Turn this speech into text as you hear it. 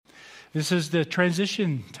This is the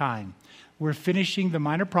transition time. We're finishing the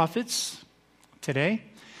minor prophets today.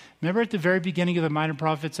 Remember at the very beginning of the minor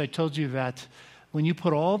prophets, I told you that when you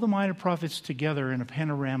put all the minor prophets together in a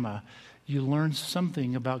panorama, you learn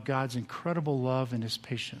something about God's incredible love and his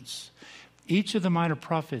patience. Each of the minor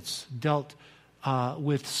prophets dealt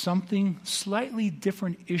with something slightly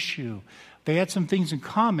different issue. They had some things in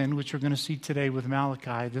common, which we're going to see today with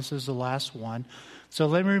Malachi. This is the last one. So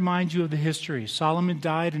let me remind you of the history. Solomon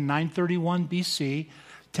died in 931 BC,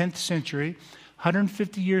 10th century.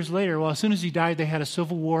 150 years later, well, as soon as he died, they had a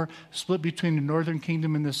civil war split between the northern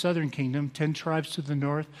kingdom and the southern kingdom, 10 tribes to the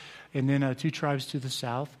north and then 2 tribes to the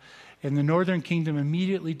south. And the northern kingdom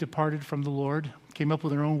immediately departed from the Lord, came up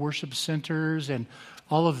with their own worship centers and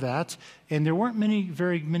all of that. And there weren't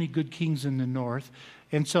very many good kings in the north.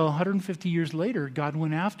 And so 150 years later, God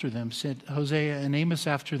went after them, sent Hosea and Amos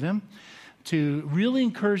after them to really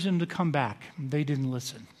encourage them to come back. They didn't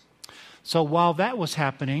listen. So while that was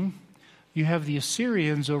happening, you have the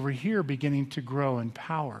Assyrians over here beginning to grow in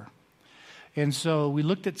power. And so we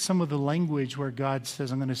looked at some of the language where God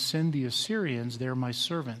says, I'm going to send the Assyrians, they're my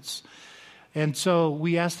servants. And so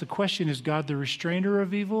we asked the question, is God the restrainer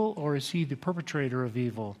of evil or is he the perpetrator of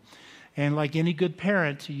evil? And like any good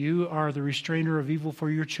parent, you are the restrainer of evil for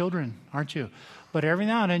your children, aren't you? But every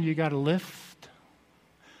now and then you got to lift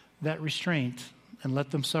that restraint and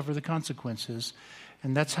let them suffer the consequences.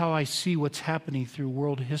 And that's how I see what's happening through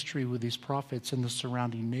world history with these prophets and the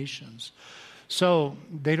surrounding nations. So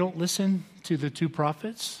they don't listen to the 2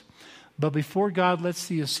 prophets. But before God lets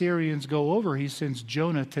the Assyrians go over, he sends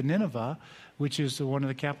Jonah to Nineveh, which is one of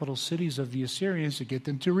the capital cities of the Assyrians, to get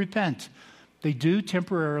them to repent. They do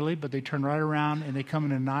temporarily, but they turn right around and they come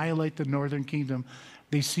and annihilate the northern kingdom.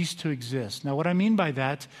 They cease to exist. Now, what I mean by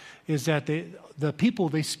that is that the people,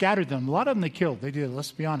 they scattered them. A lot of them they killed. They did,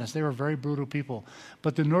 let's be honest. They were very brutal people.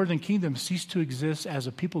 But the northern kingdom ceased to exist as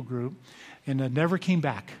a people group and never came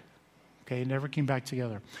back. Okay, never came back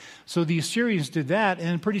together. So the Assyrians did that,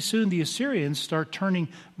 and pretty soon the Assyrians start turning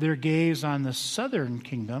their gaze on the southern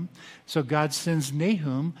kingdom. So God sends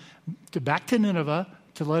Nahum back to Nineveh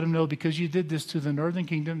to let them know, because you did this to the northern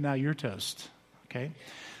kingdom, now you're toast. Okay?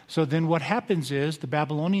 So then what happens is the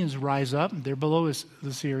Babylonians rise up. They're below the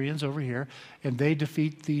Assyrians over here, and they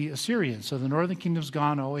defeat the Assyrians. So the northern kingdom's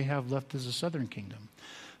gone. All we have left is the southern kingdom.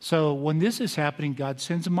 So when this is happening, God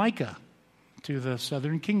sends Micah to the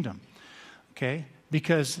southern kingdom, okay,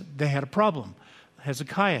 because they had a problem.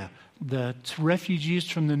 Hezekiah, the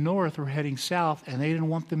refugees from the north were heading south, and they didn't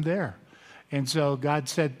want them there. And so God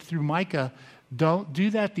said through Micah, don't do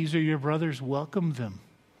that. These are your brothers. Welcome them,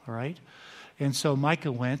 all right? And so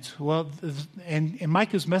Micah went. Well, and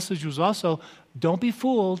Micah's message was also, don't be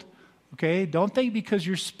fooled, okay? Don't think because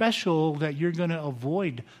you're special that you're going to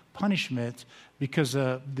avoid punishment, because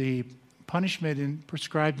the punishment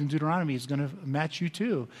prescribed in Deuteronomy is going to match you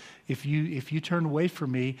too if you turn away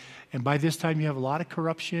from me. And by this time you have a lot of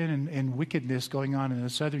corruption and wickedness going on in the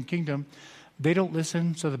southern kingdom. They don't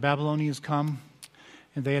listen, so the Babylonians come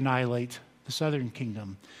and they annihilate the southern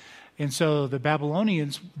kingdom. And so the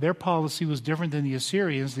Babylonians, their policy was different than the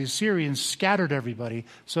Assyrians. The Assyrians scattered everybody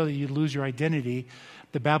so that you'd lose your identity.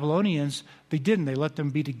 The Babylonians, they didn't. They let them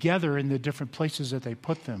be together in the different places that they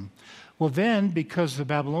put them. Well then, because the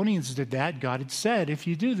Babylonians did that, God had said, if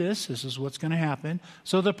you do this, this is what's going to happen.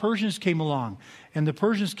 So the Persians came along. And the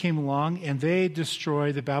Persians came along and they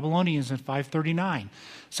destroyed the Babylonians in 539.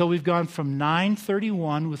 So we've gone from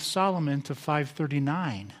 931 with Solomon to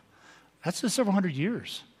 539. That's just several hundred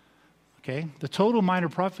years. Okay, the total minor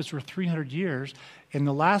prophets were 300 years, and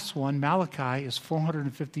the last one, Malachi, is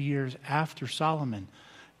 450 years after Solomon.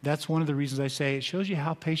 That's one of the reasons I say it shows you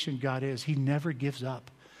how patient God is. He never gives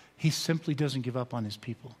up. He simply doesn't give up on his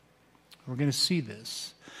people. We're going to see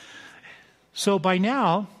this. So by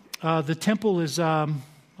now, the temple is,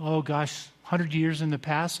 100 years in the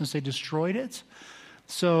past since they destroyed it.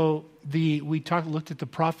 So we looked at the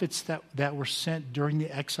prophets that were sent during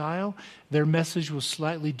the exile. Their message was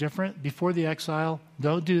slightly different. Before the exile,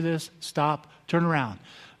 don't do this, stop, turn around.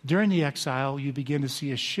 During the exile, you begin to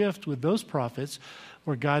see a shift with those prophets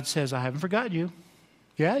where God says, I haven't forgotten you.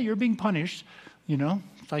 Yeah, you're being punished. You know,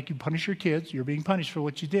 it's like you punish your kids. You're being punished for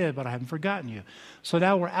what you did, but I haven't forgotten you. So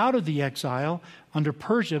now we're out of the exile under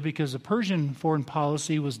Persia, because the Persian foreign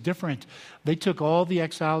policy was different. They took all the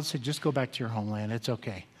exiles and said, just go back to your homeland. It's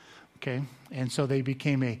okay. Okay? And so they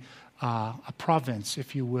became a province,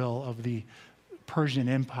 if you will, of the Persian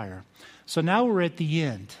Empire. So now we're at the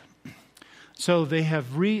end. So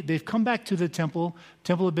they've come back to the temple.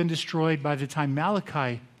 Temple had been destroyed by the time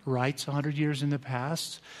Malachi writes, 100 years in the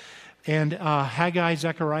past. And Haggai,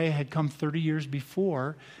 Zechariah had come 30 years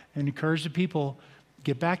before and encouraged the people,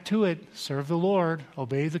 get back to it, serve the Lord,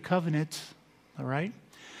 obey the covenant, all right?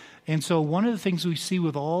 And so one of the things we see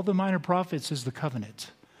with all the minor prophets is the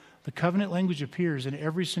covenant. The covenant language appears in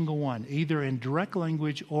every single one, either in direct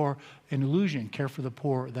language or in allusion, care for the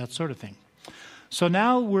poor, that sort of thing. So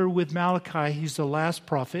now we're with Malachi. He's the last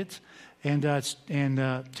prophet, and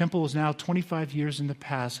temple is now 25 years in the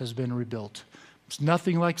past, has been rebuilt. It's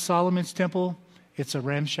nothing like Solomon's temple. It's a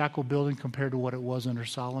ramshackle building compared to what it was under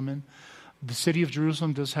Solomon. The city of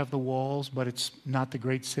Jerusalem does have the walls, but it's not the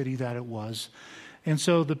great city that it was. And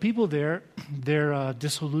so the people there, they're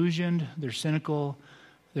disillusioned, they're cynical,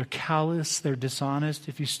 they're callous, they're dishonest.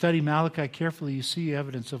 If you study Malachi carefully, you see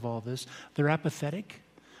evidence of all this. They're apathetic,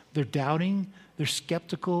 they're doubting, they're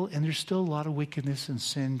skeptical, and there's still a lot of wickedness and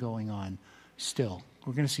sin going on still.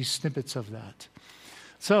 We're going to see snippets of that.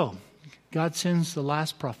 So, God sends the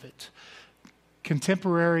last prophet.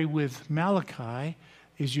 Contemporary with Malachi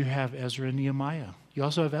is you have Ezra and Nehemiah. You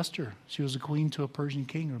also have Esther. She was a queen to a Persian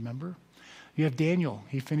king, remember? You have Daniel.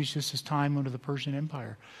 He finishes his time under the Persian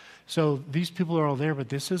Empire. So these people are all there, but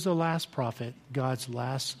this is the last prophet, God's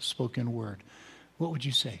last spoken word. What would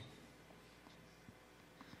you say?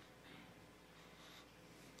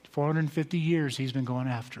 450 years he's been going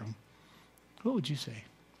after him. What would you say?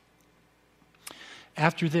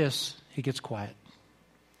 After this, he gets quiet.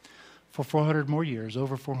 For 400 more years,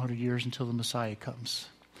 over 400 years until the Messiah comes.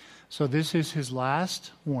 So this is his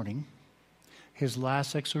last warning, his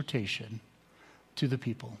last exhortation to the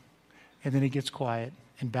people. And then he gets quiet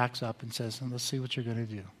and backs up and says, let's see what you're going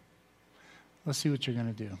to do. Let's see what you're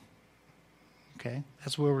going to do. Okay?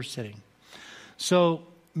 That's where we're sitting. So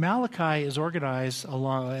Malachi is organized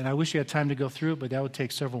along, and I wish you had time to go through it, but that would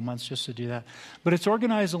take several months just to do that. But it's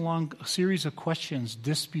organized along a series of questions,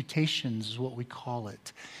 disputations is what we call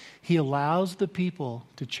it. He allows the people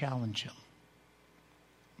to challenge him.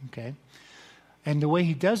 Okay? And the way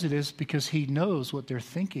he does it is because he knows what they're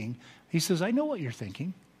thinking. He says, I know what you're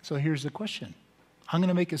thinking, so here's the question. I'm going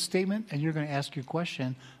to make a statement, and you're going to ask your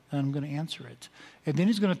question, and I'm going to answer it. And then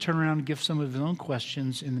he's going to turn around and give some of his own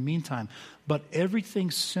questions in the meantime. But everything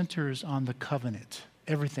centers on the covenant.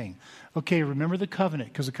 Everything. Okay, remember the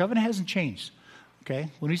covenant, because the covenant hasn't changed. Okay?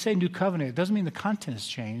 When we say new covenant, it doesn't mean the content has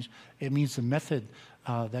changed. It means the method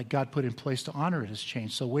that God put in place to honor it has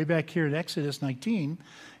changed. So way back here in Exodus 19, it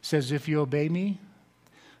says, if you obey me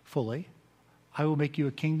fully, I will make you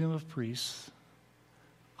a kingdom of priests,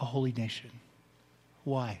 a holy nation.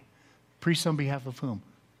 Why? Priests on behalf of whom?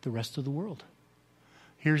 The rest of the world.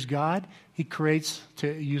 Here's God. He creates,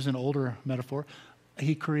 to use an older metaphor,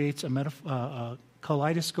 he creates a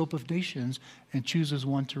kaleidoscope of nations and chooses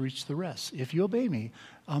one to reach the rest. If you obey me,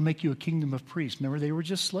 I'll make you a kingdom of priests. Remember, they were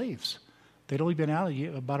just slaves. They'd only been out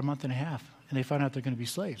about a month and a half, and they found out they're going to be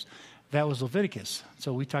slaves. That was Leviticus.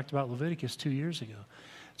 So we talked about Leviticus 2 years ago.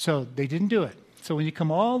 So they didn't do it. So when you come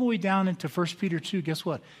all the way down into 1 Peter 2, guess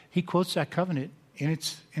what? He quotes that covenant in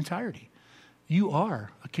its entirety. You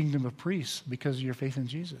are a kingdom of priests because of your faith in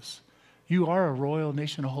Jesus. You are a royal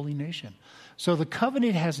nation, a holy nation. So the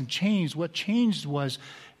covenant hasn't changed. What changed was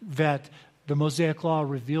that the Mosaic law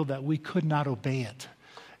revealed that we could not obey it.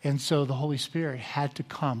 And so the Holy Spirit had to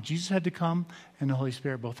come. Jesus had to come, and the Holy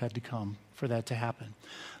Spirit both had to come for that to happen.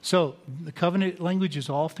 So the covenant language is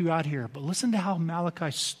all throughout here. But listen to how Malachi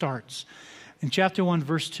starts. In chapter 1,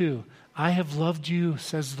 verse 2, I have loved you,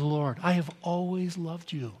 says the Lord. I have always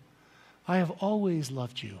loved you. I have always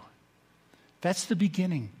loved you. That's the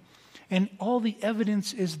beginning. And all the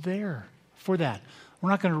evidence is there for that. We're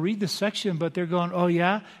not going to read this section, but they're going, oh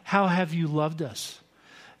yeah? How have you loved us?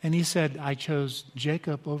 And he said, I chose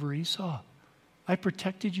Jacob over Esau. I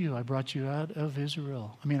protected you. I brought you out of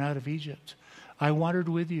out of Egypt. I wandered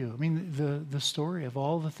with you. The story of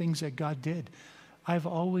all the things that God did. I've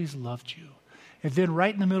always loved you. And then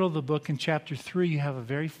right in the middle of the book in chapter 3, you have a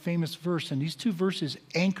very famous verse. And these two verses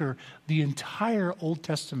anchor the entire Old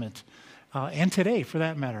Testament, and today for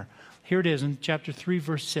that matter. Here it is in chapter 3,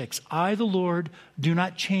 verse 6. I, the Lord, do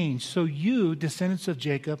not change. So you, descendants of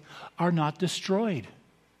Jacob, are not destroyed.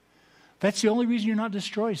 That's the only reason you're not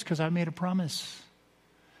destroyed, is because I made a promise.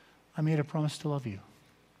 I made a promise to love you,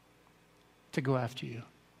 to go after you.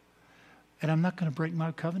 And I'm not going to break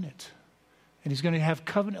my covenant. And he's going to have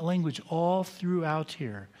covenant language all throughout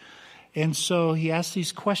here. And so he asks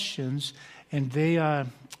these questions, and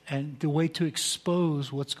and the way to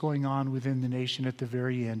expose what's going on within the nation at the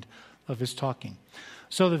very end of his talking.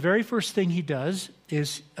 So the very first thing he does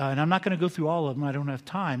is, and I'm not going to go through all of them, I don't have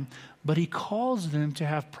time, but he calls them to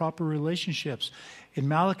have proper relationships. In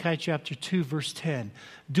Malachi chapter 2, verse 10,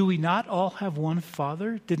 do we not all have one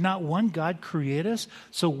Father? Did not one God create us?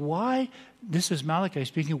 So why, this is Malachi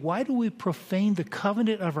speaking, why do we profane the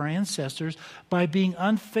covenant of our ancestors by being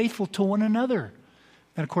unfaithful to one another?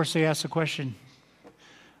 And of course they ask the question,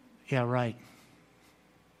 yeah, right.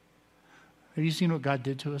 Have you seen what God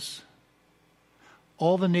did to us?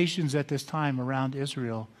 All the nations at this time around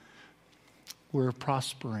Israel were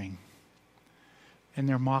prospering, and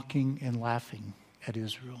they're mocking and laughing at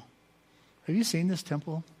Israel. Have you seen this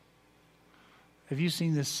temple? Have you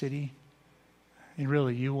seen this city? And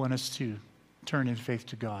really, you want us to turn in faith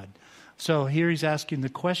to God. So here he's asking the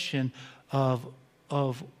question of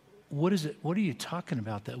what is it? What are you talking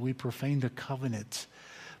about that we profane the covenant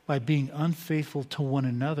by being unfaithful to one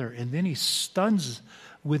another? And then he stuns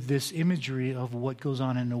with this imagery of what goes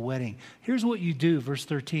on in a wedding. Here's what you do, verse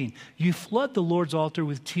 13. You flood the Lord's altar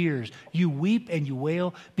with tears. You weep and you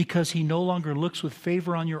wail because he no longer looks with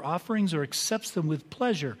favor on your offerings or accepts them with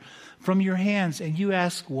pleasure from your hands. And you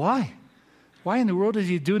ask, why? Why in the world is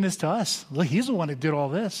he doing this to us? Look, he's the one that did all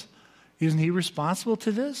this. Isn't he responsible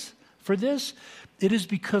for this? It is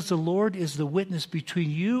because the Lord is the witness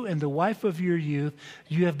between you and the wife of your youth.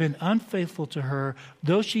 You have been unfaithful to her,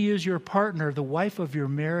 though she is your partner, the wife of your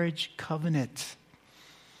marriage covenant.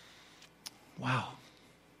 Wow.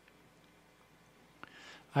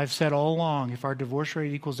 I've said all along, if our divorce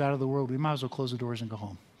rate equals out of the world, we might as well close the doors and go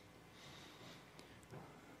home.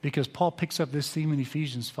 Because Paul picks up this theme in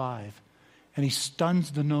Ephesians 5, and he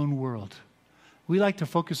stuns the known world. We like to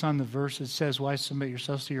focus on the verse that says, why submit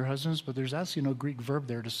yourselves to your husbands? But there's actually no Greek verb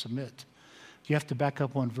there to submit. You have to back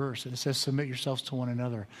up one verse. And it says, submit yourselves to one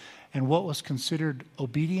another. And what was considered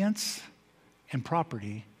obedience and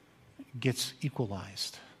property gets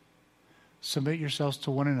equalized. Submit yourselves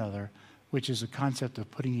to one another, which is a concept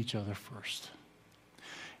of putting each other first.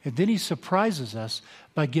 And then he surprises us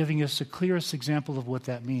by giving us the clearest example of what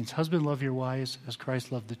that means. Husband, love your wives as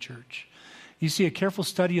Christ loved the church. You see, a careful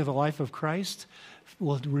study of the life of Christ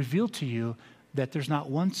will reveal to you that there's not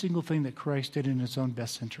one single thing that Christ did in his own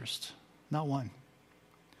best interest. Not one.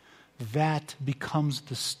 That becomes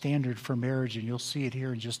the standard for marriage, and you'll see it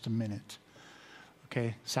here in just a minute.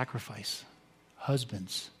 Okay, sacrifice.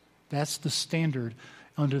 Husbands. That's the standard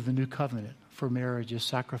under the new covenant for marriage is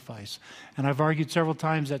sacrifice. And I've argued several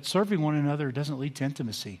times that serving one another doesn't lead to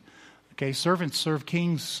intimacy. Okay, servants serve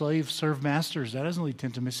kings, slaves serve masters. That doesn't lead to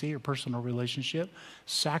intimacy or personal relationship.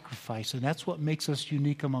 Sacrifice, and that's what makes us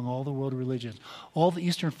unique among all the world religions. All the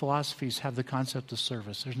Eastern philosophies have the concept of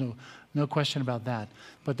service. There's no question about that.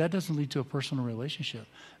 But that doesn't lead to a personal relationship.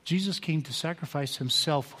 Jesus came to sacrifice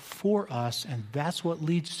himself for us, and that's what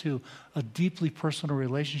leads to a deeply personal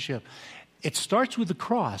relationship. It starts with the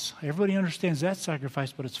cross. Everybody understands that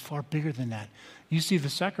sacrifice, but it's far bigger than that. You see, the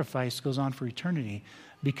sacrifice goes on for eternity.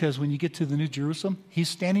 Because when you get to the New Jerusalem, he's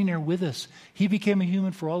standing there with us. He became a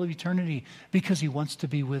human for all of eternity because he wants to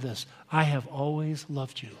be with us. I have always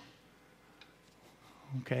loved you.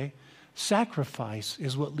 Okay? Sacrifice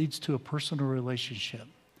is what leads to a personal relationship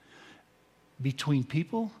between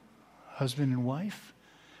people, husband and wife,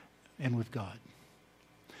 and with God.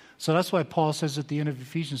 So that's why Paul says at the end of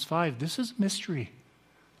Ephesians 5, this is a mystery.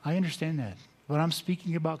 I understand that. But I'm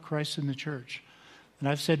speaking about Christ and the church. And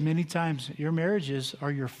I've said many times, your marriages are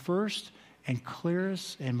your first and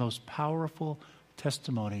clearest and most powerful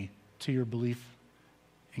testimony to your belief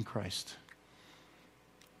in Christ.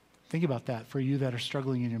 Think about that for you that are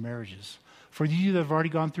struggling in your marriages. For you that have already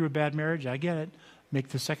gone through a bad marriage, I get it. Make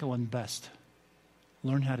the second one best.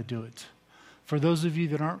 Learn how to do it. For those of you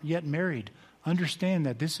that aren't yet married, understand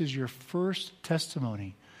that this is your first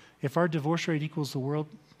testimony. If our divorce rate equals the world,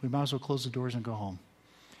 we might as well close the doors and go home.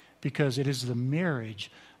 Because it is the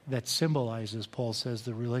marriage that symbolizes, Paul says,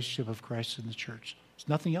 the relationship of Christ and the church. It's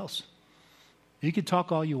nothing else. You can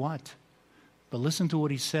talk all you want, but listen to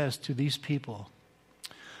what he says to these people.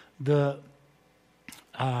 Verse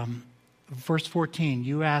 14,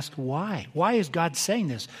 you ask why? Why is God saying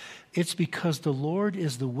this? It's because the Lord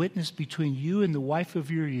is the witness between you and the wife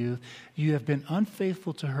of your youth. You have been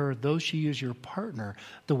unfaithful to her, though she is your partner,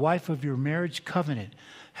 the wife of your marriage covenant.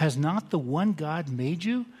 Has not the one God made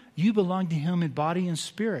you? You belong to him in body and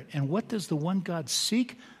spirit. And what does the one God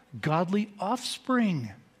seek? Godly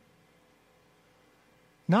offspring.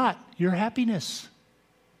 Not your happiness.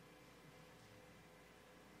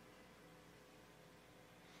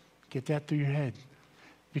 Get that through your head.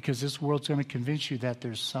 Because this world's going to convince you that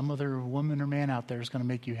there's some other woman or man out there who's going to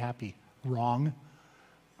make you happy. Wrong.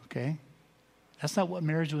 Okay? That's not what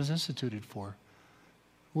marriage was instituted for.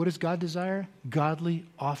 What does God desire? Godly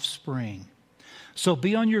offspring. So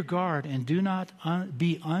be on your guard and do not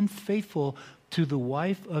be unfaithful to the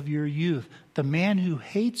wife of your youth. The man who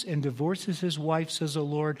hates and divorces his wife, says the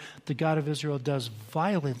Lord, the God of Israel, does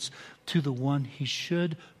violence to the one he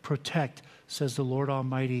should protect, says the Lord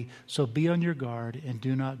Almighty. So be on your guard and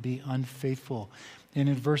do not be unfaithful. And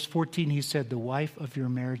in verse 14, he said, the wife of your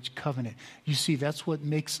marriage covenant. You see, that's what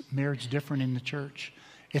makes marriage different in the church.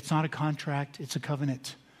 It's not a contract, it's a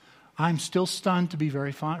covenant. I'm still stunned, to be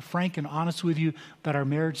very frank and honest with you, that our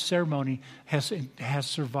marriage ceremony has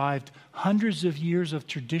survived hundreds of years of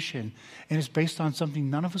tradition and is based on something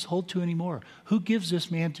none of us hold to anymore. Who gives this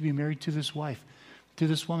man to be married to this wife, to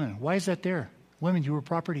this woman? Why is that there? Women, you were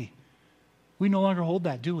property. We no longer hold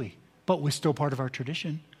that, do we? But we're still part of our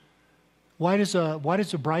tradition. Why does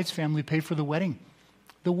the bride's family pay for the wedding?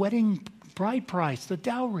 The wedding bride price, the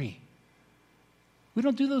dowry. We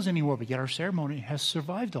don't do those anymore, but yet our ceremony has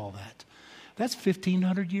survived all that. That's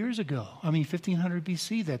 1,500 years ago. 1,500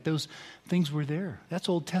 BC that those things were there. That's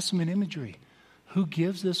Old Testament imagery. Who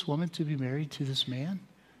gives this woman to be married to this man?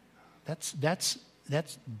 That's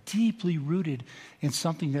deeply rooted in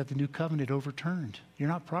something that the new covenant overturned. You're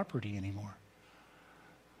not property anymore.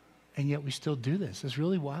 And yet we still do this. It's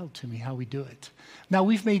really wild to me how we do it. Now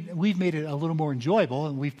we've made it a little more enjoyable,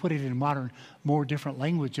 and we've put it in modern, more different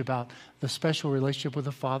language about the special relationship with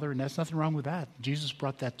the Father, and there's nothing wrong with that. Jesus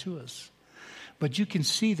brought that to us. But you can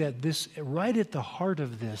see that this, right at the heart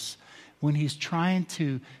of this, when he's trying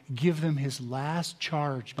to give them his last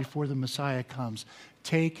charge before the Messiah comes,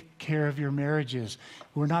 take care of your marriages.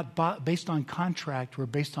 We're not based on contract, we're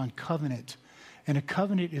based on covenant. And a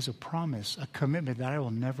covenant is a promise, a commitment that I will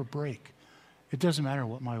never break. It doesn't matter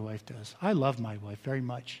what my wife does. I love my wife very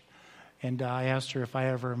much. And I asked her if I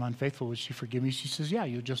ever am unfaithful, would she forgive me? She says, yeah,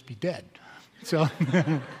 you'll just be dead. So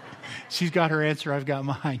she's got her answer, I've got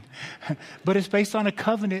mine. But it's based on a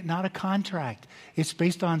covenant, not a contract. It's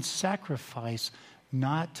based on sacrifice,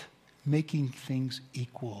 not making things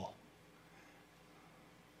equal.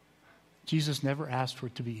 Jesus never asked for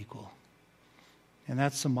it to be equal. And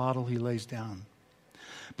that's the model he lays down.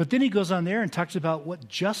 But then he goes on there and talks about what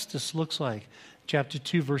justice looks like. Chapter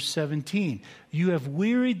 2, verse 17. You have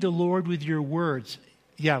wearied the Lord with your words.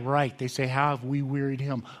 Yeah, right. They say, how have we wearied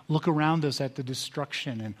him? Look around us at the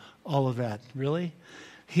destruction and all of that. Really?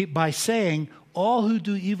 By saying, all who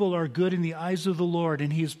do evil are good in the eyes of the Lord,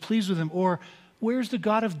 and he is pleased with them. Or, where's the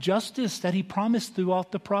God of justice that he promised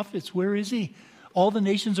throughout the prophets? Where is he? All the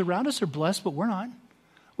nations around us are blessed, but we're not.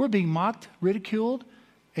 We're being mocked, ridiculed,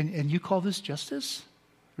 and you call this justice?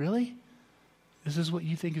 Really? This is what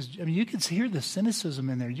you think is... you can hear the cynicism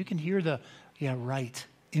in there. You can hear the, yeah, right,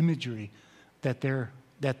 imagery that they're...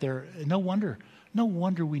 No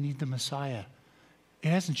wonder we need the Messiah. It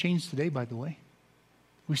hasn't changed today, by the way.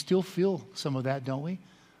 We still feel some of that, don't we?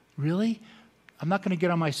 Really? I'm not going to get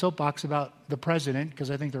on my soapbox about the president, because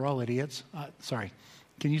I think they're all idiots. Sorry.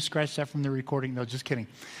 Can you scratch that from the recording? No, just kidding.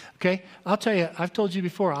 Okay, I'll tell you, I've told you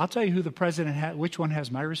before, I'll tell you who the president which one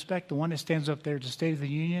has my respect. The one that stands up there at the State of the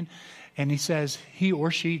Union, and he says, he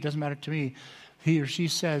or she, doesn't matter to me, he or she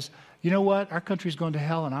says, you know what, our country's going to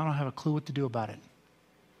hell and I don't have a clue what to do about it.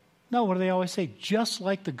 No, what do they always say? Just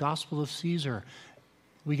like the gospel of Caesar,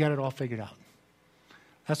 we got it all figured out.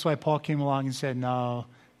 That's why Paul came along and said, no,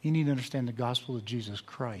 you need to understand the gospel of Jesus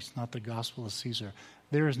Christ, not the gospel of Caesar.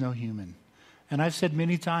 There is no human. And I've said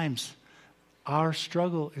many times, our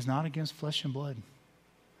struggle is not against flesh and blood.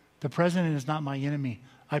 The president is not my enemy.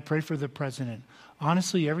 I pray for the president.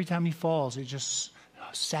 Honestly, every time he falls, it just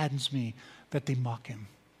saddens me that they mock him.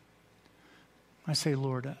 I say,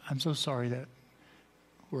 Lord, I'm so sorry that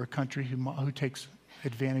we're a country who takes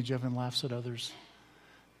advantage of and laughs at others.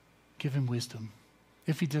 Give him wisdom.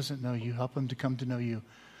 If he doesn't know you, help him to come to know you.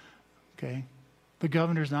 Okay? The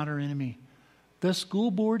governor's not our enemy. The school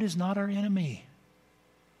board is not our enemy.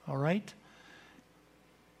 All right?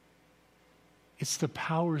 It's the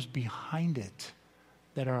powers behind it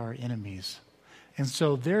that are our enemies. And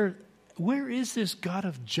so where is this God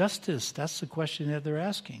of justice? That's the question that they're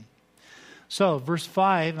asking. So verse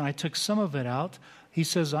 5, and I took some of it out, he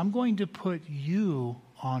says, I'm going to put you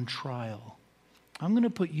on trial. I'm going to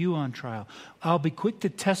put you on trial. I'll be quick to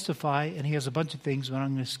testify, and he has a bunch of things, but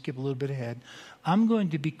I'm going to skip a little bit ahead. I'm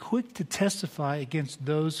going to be quick to testify against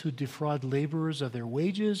those who defraud laborers of their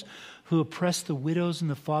wages, who oppress the widows and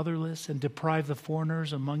the fatherless, and deprive the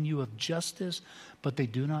foreigners among you of justice, but they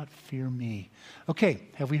do not fear me. Okay,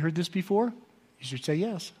 have we heard this before? You should say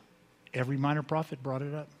yes. Every minor prophet brought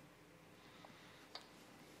it up.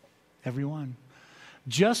 Everyone.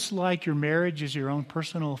 Just like your marriage is your own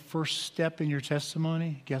personal first step in your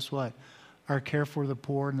testimony, guess what? our care for the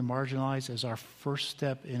poor and the marginalized as our first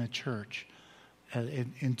step in a church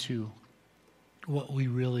into what we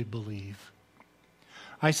really believe.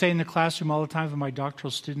 I say in the classroom all the time with my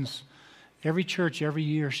doctoral students, every church every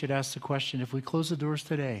year should ask the question, if we close the doors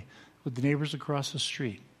today, would the neighbors across the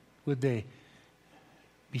street, would they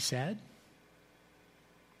be sad?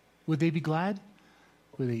 Would they be glad?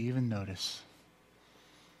 Would they even notice?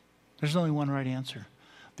 There's only one right answer.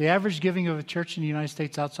 The average giving of a church in the United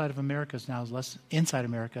States outside of America is now less, inside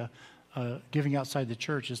America, giving outside the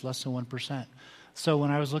church is less than 1%. So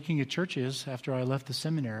when I was looking at churches after I left the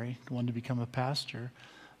seminary, wanted to become a pastor,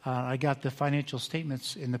 I got the financial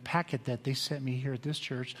statements in the packet that they sent me here at this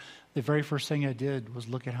church. The very first thing I did was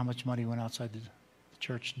look at how much money went outside the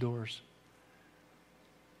church doors.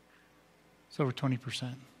 It's over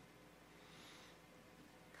 20%.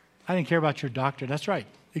 I didn't care about your doctor. That's right.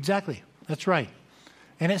 Exactly. That's right.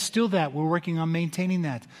 And it's still that. We're working on maintaining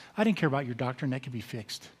that. I didn't care about your doctrine. That could be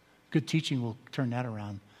fixed. Good teaching will turn that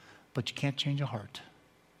around. But you can't change a heart.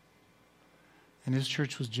 And this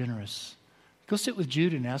church was generous. Go sit with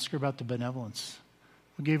Jude and ask her about the benevolence.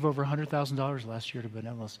 We gave over $100,000 last year to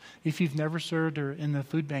benevolence. If you've never served or in the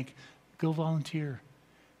food bank, go volunteer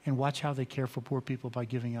and watch how they care for poor people by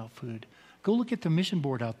giving out food. Go look at the mission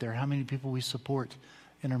board out there, how many people we support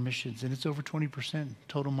in our missions. And it's over 20%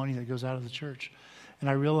 total money that goes out of the church. And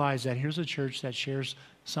I realize that here's a church that shares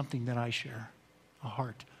something that I share, a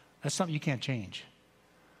heart. That's something you can't change.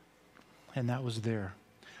 And that was there.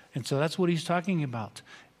 And so that's what he's talking about.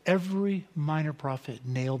 Every minor prophet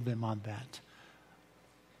nailed them on that.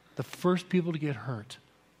 The first people to get hurt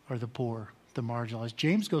are the poor, the marginalized.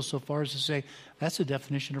 James goes so far as to say that's the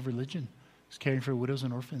definition of religion. It's caring for widows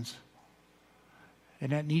and orphans.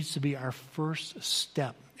 And that needs to be our first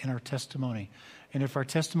step in our testimony. And if our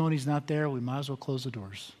testimony is not there, we might as well close the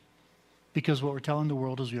doors. Because what we're telling the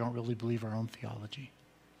world is we don't really believe our own theology.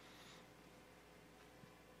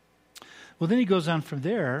 Well, then he goes on from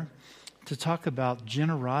there to talk about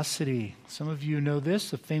generosity. Some of you know this,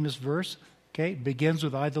 the famous verse, okay, begins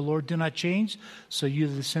with, I, the Lord, do not change, so you,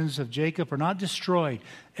 the descendants of Jacob, are not destroyed.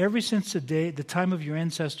 Ever since the time of your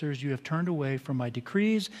ancestors, you have turned away from my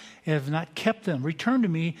decrees and have not kept them. Return to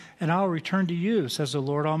me, and I will return to you, says the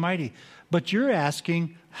Lord Almighty. But you're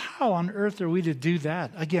asking, how on earth are we to do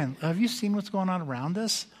that? Again, have you seen what's going on around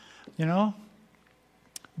us? You know?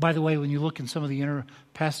 By the way, when you look in some of the inner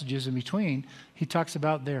passages in between, he talks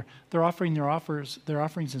about they're offering their offerings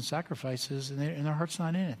and sacrifices, and their heart's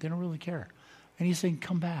not in it. They don't really care. And he's saying,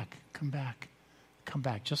 come back, come back, come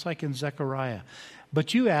back, just like in Zechariah.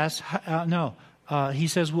 But you ask, he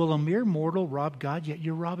says, will a mere mortal rob God? Yet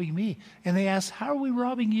you're robbing me. And they ask, how are we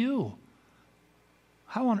robbing you?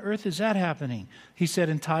 How on earth is that happening? He said,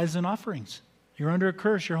 in tithes and offerings. You're under a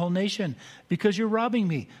curse, your whole nation, because you're robbing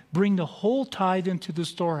me. Bring the whole tithe into the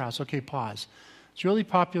storehouse. Okay, pause. It's really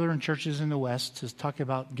popular in churches in the West to talk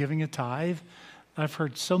about giving a tithe. I've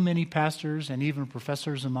heard so many pastors and even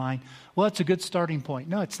professors of mine, well, it's a good starting point.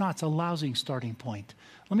 No, it's not. It's a lousy starting point.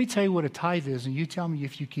 Let me tell you what a tithe is, and you tell me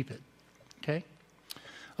if you keep it. Okay?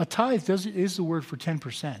 A tithe is the word for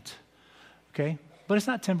 10%. Okay? But it's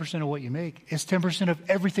not 10% of what you make. It's 10% of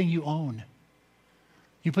everything you own.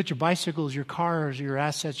 You put your bicycles, your cars, your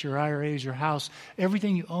assets, your IRAs, your house,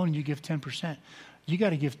 everything you own, and you give 10%. You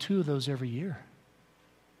got to give 2 of those every year.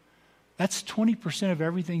 That's 20% of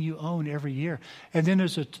everything you own every year. And then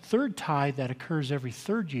there's a third tithe that occurs every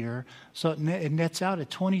third year, so it nets out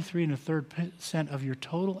at 23.33% of your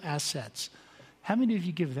total assets. How many of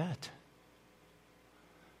you give that?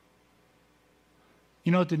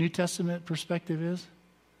 You know what the New Testament perspective is?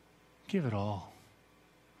 Give it all.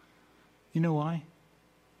 You know why?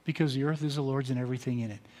 Because the earth is the Lord's and everything in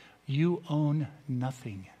it. You own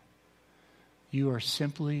nothing. You are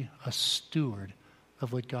simply a steward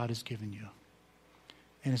of what God has given you.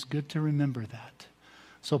 And it's good to remember that.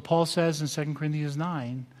 So Paul says in 2 Corinthians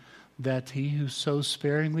 9 that he who sows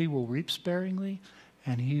sparingly will reap sparingly,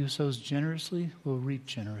 and he who sows generously will reap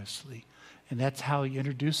generously. And that's how he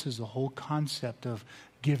introduces the whole concept of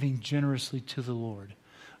giving generously to the Lord.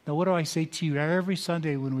 Now, what do I say to you every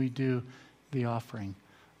Sunday when we do the offering?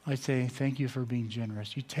 I say, thank you for being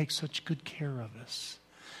generous. You take such good care of us.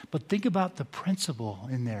 But think about the principle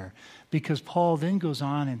in there, because Paul then goes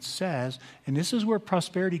on and says, and this is where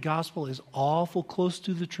prosperity gospel is awful close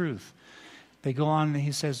to the truth. They go on and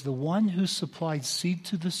he says, the one who supplied seed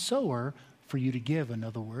to the sower for you to give, in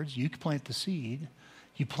other words, you plant the seed.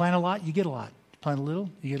 You plant a lot, you get a lot. You plant a little,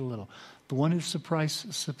 you get a little. The one who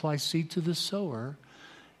supplies seed to the sower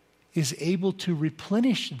is able to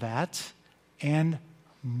replenish that and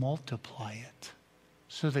multiply it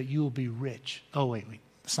so that you will be rich. Oh, wait.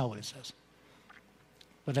 That's not what it says.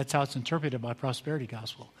 But that's how it's interpreted by prosperity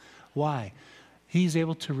gospel. Why? He's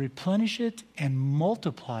able to replenish it and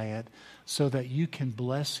multiply it so that you can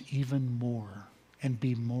bless even more and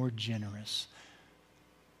be more generous.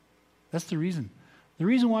 That's the reason. The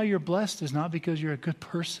reason why you're blessed is not because you're a good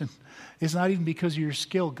person. It's not even because of your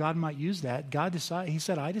skill. God might use that. He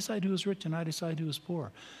said, I decide who is rich and I decide who is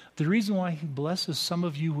poor. The reason why he blesses some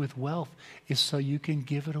of you with wealth is so you can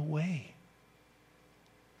give it away,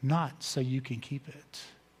 not so you can keep it.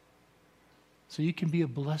 So you can be a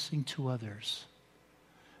blessing to others.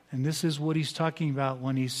 And this is what he's talking about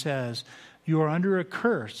when he says, you are under a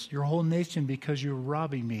curse, your whole nation, because you're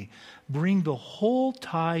robbing me. Bring the whole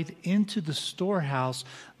tithe into the storehouse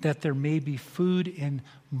that there may be food in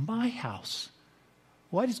my house.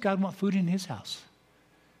 Why does God want food in his house?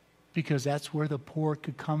 Because that's where the poor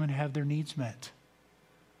could come and have their needs met.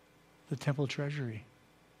 The temple treasury.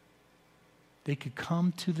 They could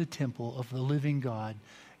come to the temple of the living God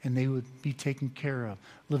and they would be taken care of.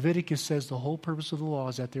 Leviticus says the whole purpose of the law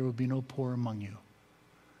is that there would be no poor among you.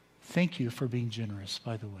 Thank you for being generous,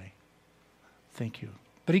 by the way. Thank you.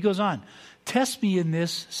 But he goes on. Test me in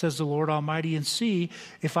this, says the Lord Almighty, and see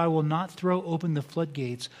if I will not throw open the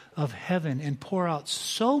floodgates of heaven and pour out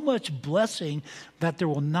so much blessing that there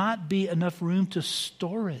will not be enough room to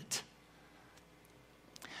store it.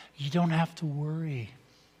 You don't have to worry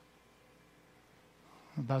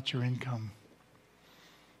about your income.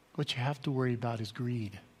 What you have to worry about is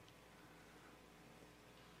greed.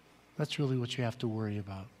 That's really what you have to worry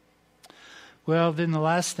about. Well, then the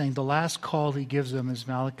last call he gives them is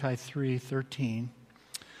Malachi 3:13.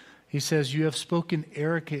 He says, you have spoken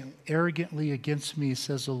arrogantly against me,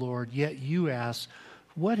 says the Lord, yet you ask,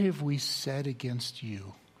 what have we said against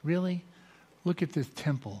you? Really? Look at this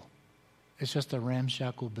temple. It's just a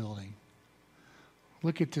ramshackle building.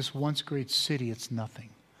 Look at this once great city. It's nothing.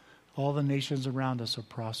 All the nations around us are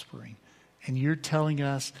prospering. And you're telling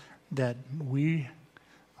us that we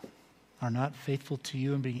are not faithful to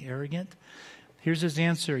you and being arrogant? Here's his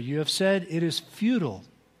answer. You have said it is futile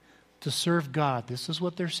to serve God. This is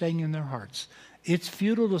what they're saying in their hearts. It's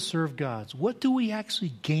futile to serve God. What do we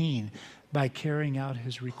actually gain by carrying out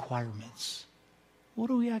his requirements? What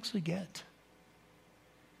do we actually get?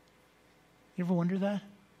 You ever wonder that?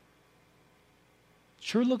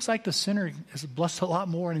 Sure looks like the sinner is blessed a lot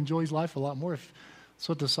more and enjoys life a lot more. If that's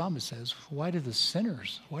what the psalmist says. Why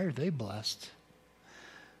are they blessed?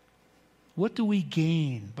 What do we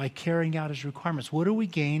gain by carrying out his requirements? What do we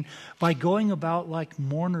gain by going about like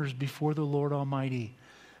mourners before the Lord Almighty?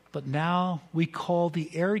 But now we call the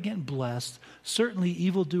arrogant blessed. Certainly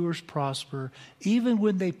evildoers prosper. Even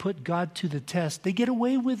when they put God to the test, they get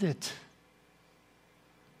away with it.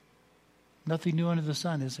 Nothing new under the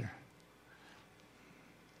sun, is there?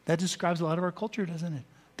 That describes a lot of our culture, doesn't it?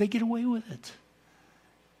 They get away with it.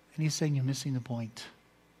 And he's saying you're missing the point.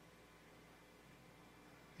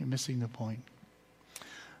 You're missing the point.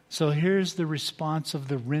 So here's the response of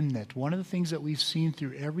the remnant. One of the things that we've seen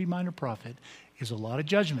through every minor prophet is a lot of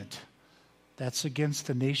judgment. That's against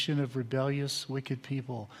the nation of rebellious, wicked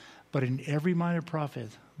people. But in every minor prophet,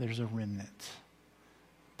 there's a remnant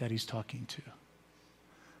that he's talking to.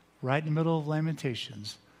 Right in the middle of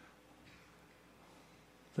Lamentations,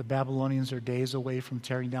 the Babylonians are days away from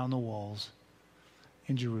tearing down the walls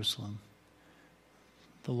in Jerusalem.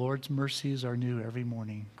 The Lord's mercies are new every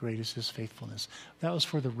morning. Great is his faithfulness. That was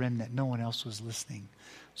for the remnant. No one else was listening.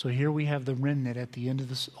 So here we have the remnant at the end of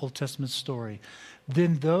this Old Testament story.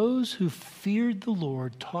 Then those who feared the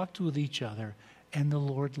Lord talked with each other, and the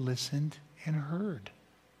Lord listened and heard.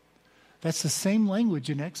 That's the same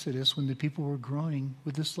language in Exodus when the people were groaning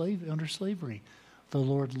with under slavery. The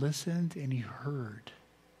Lord listened and he heard.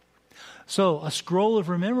 So a scroll of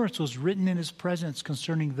remembrance was written in his presence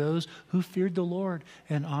concerning those who feared the Lord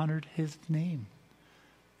and honored his name.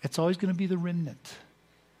 It's always going to be the remnant.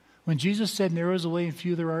 When Jesus said, narrow is the way and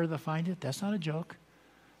few there are that find it, that's not a joke.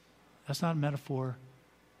 That's not a metaphor.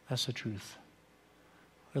 That's the truth.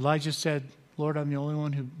 Elijah said, Lord, I'm the only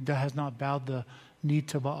one who has not bowed the knee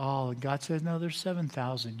to Baal. And God said, no, there's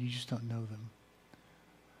 7,000. You just don't know them.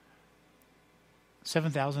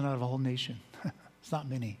 7,000 out of a whole nation. It's not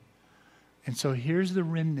many. And so here's the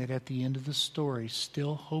remnant at the end of the story,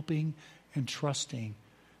 still hoping and trusting.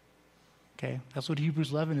 Okay? That's what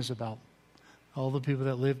Hebrews 11 is about. All the people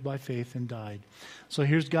that lived by faith and died. So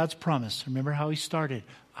here's God's promise. Remember how he started.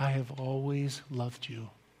 I have always loved you.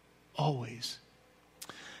 Always.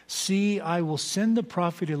 See, I will send the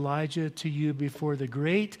prophet Elijah to you before the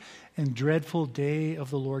great and dreadful day of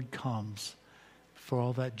the Lord comes. For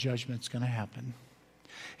all that judgment's going to happen.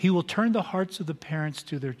 He will turn the hearts of the parents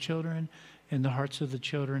to their children and the hearts of the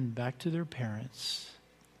children back to their parents.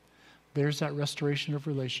 There's that restoration of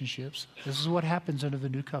relationships. This is what happens under the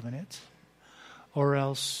new covenant. Or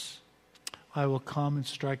else I will come and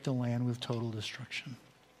strike the land with total destruction.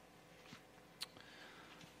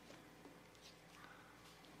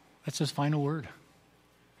 That's his final word.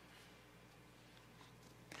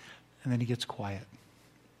 And then he gets quiet.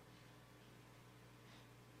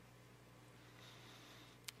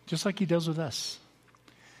 Just like he does with us.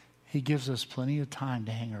 He gives us plenty of time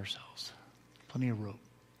to hang ourselves. Plenty of rope.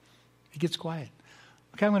 He gets quiet.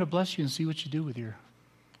 Okay, I'm going to bless you and see what you do with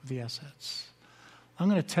the assets. I'm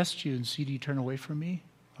going to test you and see, do you turn away from me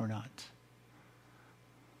or not?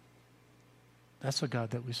 That's a God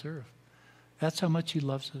that we serve. That's how much he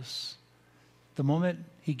loves us. The moment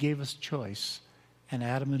he gave us choice and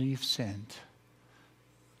Adam and Eve sinned,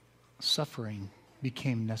 suffering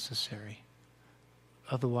became necessary.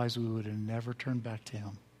 Otherwise, we would have never turned back to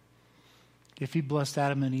him. If he blessed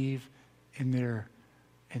Adam and Eve in their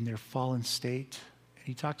fallen state, and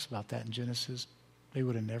he talks about that in Genesis, they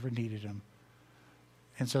would have never needed him.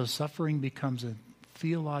 And so suffering becomes a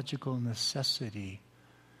theological necessity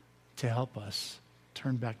to help us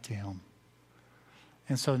turn back to him.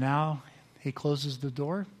 And so now he closes the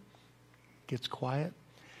door, gets quiet,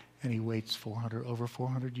 and he waits over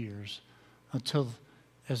 400 years until,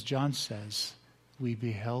 as John says, we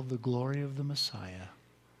beheld the glory of the Messiah.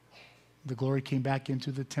 The glory came back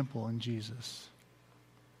into the temple in Jesus.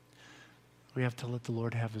 We have to let the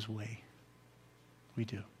Lord have his way. We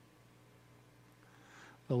do.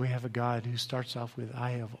 But we have a God who starts off with,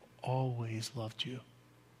 I have always loved you.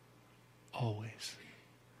 Always.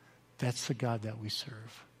 That's the God that we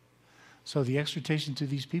serve. So the exhortation to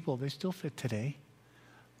these people, they still fit today.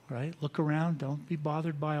 Right? Look around. Don't be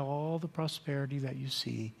bothered by all the prosperity that you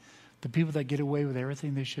see. The people that get away with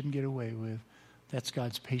everything they shouldn't get away with, that's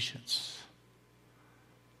God's patience.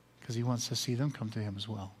 Because he wants to see them come to him as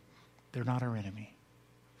well. They're not our enemy.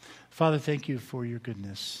 Father, thank you for your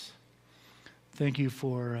goodness. Thank you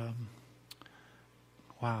for,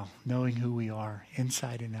 knowing who we are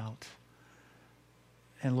inside and out.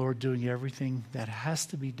 And Lord, doing everything that has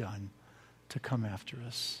to be done to come after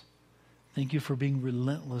us. Thank you for being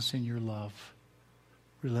relentless in your love.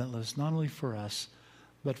 Relentless, not only for us,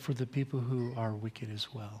 but for the people who are wicked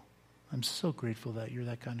as well. I'm so grateful that you're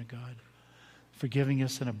that kind of God, for giving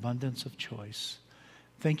us an abundance of choice.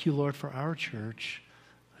 Thank you, Lord, for our church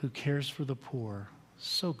who cares for the poor.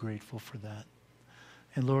 So grateful for that.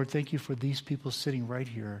 And Lord, thank you for these people sitting right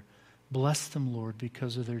here. Bless them, Lord,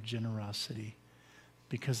 because of their generosity,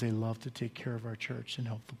 because they love to take care of our church and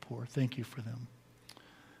help the poor. Thank you for them.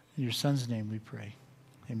 In your Son's name we pray.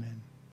 Amen.